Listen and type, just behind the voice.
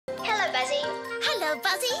Hello,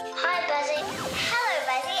 Buzzy. Hi, Buzzy. Hello,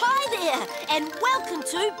 Buzzy. Hi there, and welcome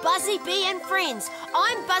to Buzzy Bee and Friends.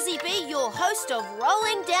 I'm Buzzy Bee, your host of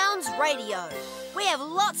Rolling Downs Radio. We have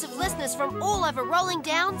lots of listeners from all over Rolling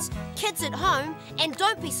Downs, kids at home, and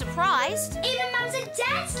don't be surprised, Even mums and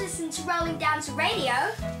dads listen to Rolling Downs Radio.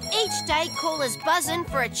 each day callers buzz in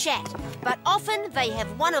for a chat, but often they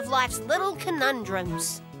have one of life's little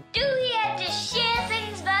conundrums. Do we have to share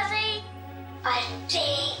things, Buzzy? I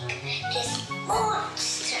think there's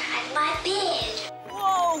monster at my bed.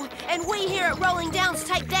 Whoa, and we here at Rolling Downs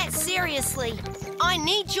take that seriously. I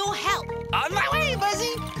need your help. On my way,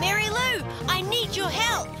 Buzzy. Mary Lou, I need your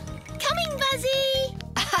help. Coming, Buzzy.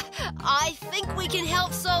 I think we can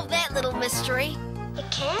help solve that little mystery. You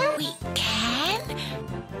can? We can?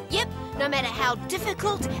 Yep, no matter how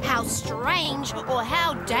difficult, how strange, or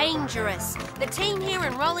how dangerous. The team here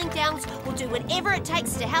in Rolling Downs will do whatever it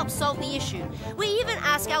takes to help solve the issue. We even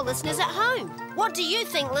ask our listeners at home. What do you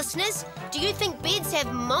think, listeners? Do you think beds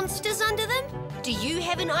have monsters under them? Do you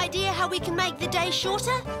have an idea how we can make the day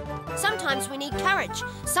shorter? Sometimes we need courage,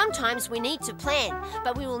 sometimes we need to plan,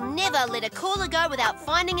 but we will never let a caller go without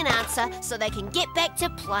finding an answer so they can get back to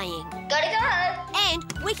playing. Gotta go. And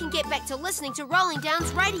we can get back to listening to Rolling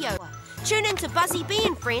Downs Radio. Tune in to Buzzy Bee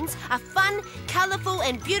and Friends, a fun, colourful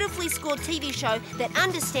and beautifully scored TV show that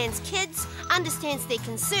understands kids, understands their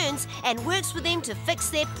concerns and works with them to fix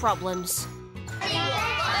their problems.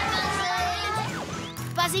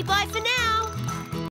 Buzzy, bye for now.